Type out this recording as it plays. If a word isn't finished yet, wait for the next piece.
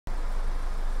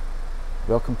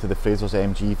Welcome to the Frasers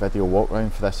MG video walk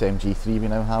round for this MG3 we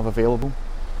now have available.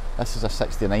 This is a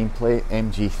 69 plate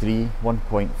MG3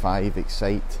 1.5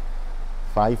 Excite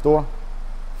 5-door,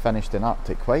 finished in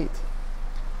Arctic white.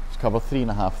 It's covered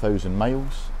 3,500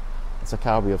 miles. It's a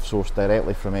car we have sourced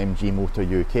directly from MG Motor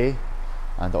UK,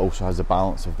 and it also has the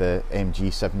balance of the MG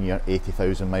 7-year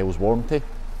 80,000 miles warranty.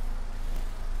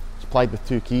 It's supplied with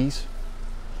 2 keys.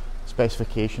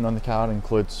 Specification on the car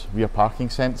includes rear parking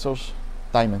sensors,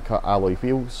 diamond cut alloy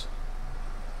wheels,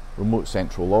 remote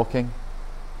central locking,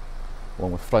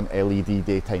 along with front LED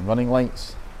daytime running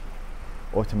lights,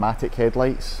 automatic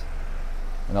headlights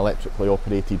and electrically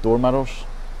operated door mirrors.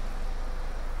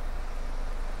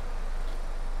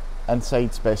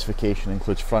 Inside specification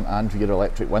includes front and rear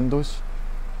electric windows,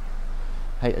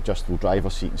 height adjustable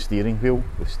driver's seat and steering wheel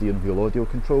with steering wheel audio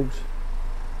controls,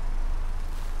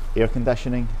 air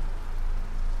conditioning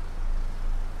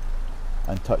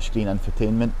and touchscreen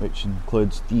infotainment, which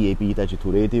includes DAB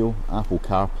digital radio, Apple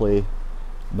CarPlay,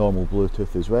 normal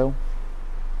Bluetooth as well.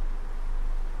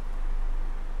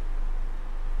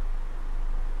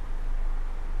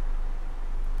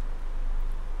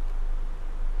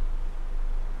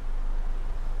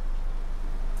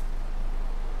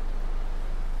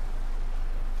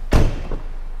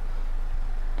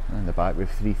 And in the back we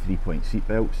have 3 3-point seat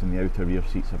belts, and the outer rear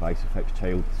seats have Isofix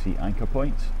child seat anchor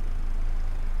points.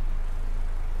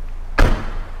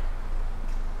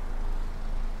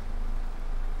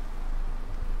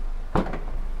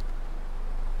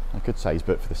 A good size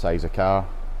boot for the size of car,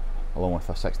 along with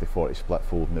a 60/40 split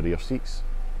fold in the rear seats.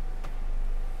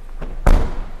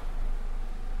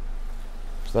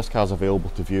 So this car is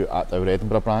available to view at our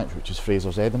Edinburgh branch, which is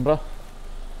Frasers Edinburgh.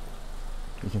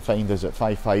 You can find us at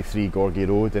 553 Gorgie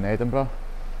Road in Edinburgh.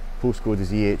 Postcode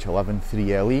is EH11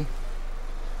 3LE. You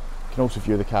can also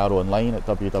view the car online at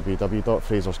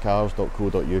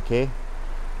www.fraserscars.co.uk,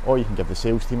 or you can give the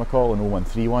sales team a call on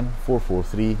 0131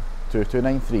 443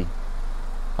 2293.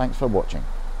 Thanks for watching.